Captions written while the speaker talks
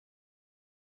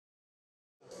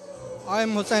I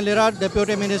am Hussein Lirar,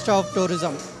 Deputy Minister of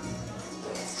Tourism.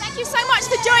 Thank you so much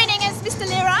for joining us, Mr.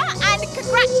 Lirar, and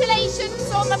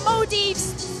congratulations on the Maldives'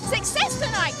 success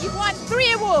tonight. You've won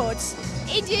 3 awards: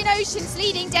 Indian Ocean's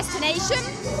leading destination,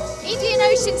 Indian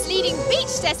Ocean's leading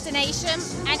beach destination,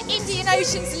 and Indian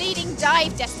Ocean's leading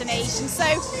dive destination. So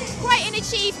quite an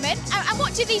achievement. And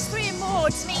what do these 3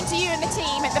 awards mean to you and the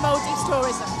team at the Maldives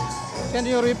Tourism? Can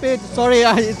you repeat? Sorry,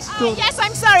 it's too... Yes,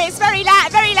 I'm sorry. It's very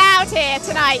loud here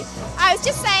tonight. I was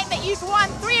just saying that you've won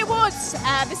 3 awards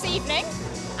this evening,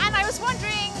 and I was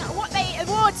wondering what the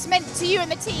awards meant to you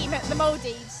and the team at the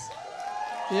Maldives.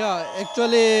 Yeah,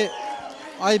 actually,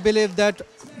 I believe that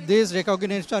these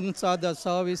recognitions are the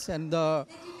service and the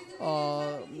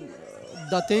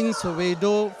things we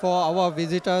do for our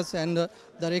visitors, and the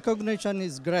recognition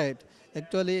is great.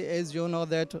 Actually, as you know,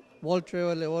 that World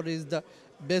Travel Award is the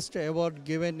best award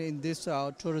given in this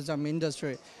tourism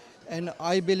industry. And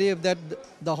I believe that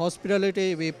the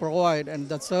hospitality we provide and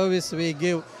the service we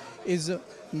give is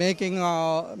making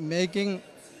us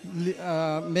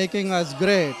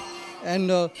great.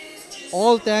 And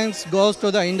all thanks goes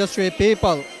to the industry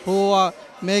people who are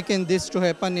making this to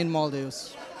happen in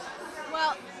Maldives.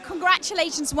 Well,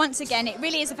 congratulations once again. It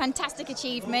really is a fantastic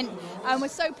achievement. We're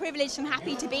so privileged and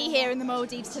happy to be here in the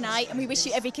Maldives tonight, and we wish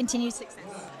you every continued success.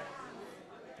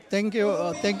 Thank you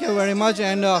very much.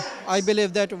 And I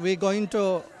believe that we're going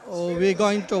to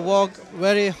work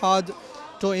very hard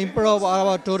to improve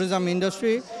our tourism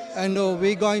industry, and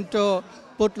we're going to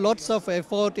put lots of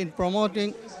effort in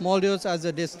promoting Maldives as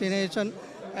a destination,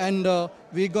 and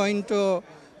we're going to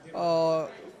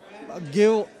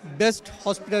give best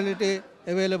hospitality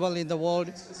available in the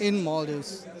world in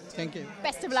Maldives. Thank you.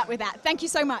 Best of luck with that. Thank you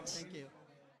so much. Thank you.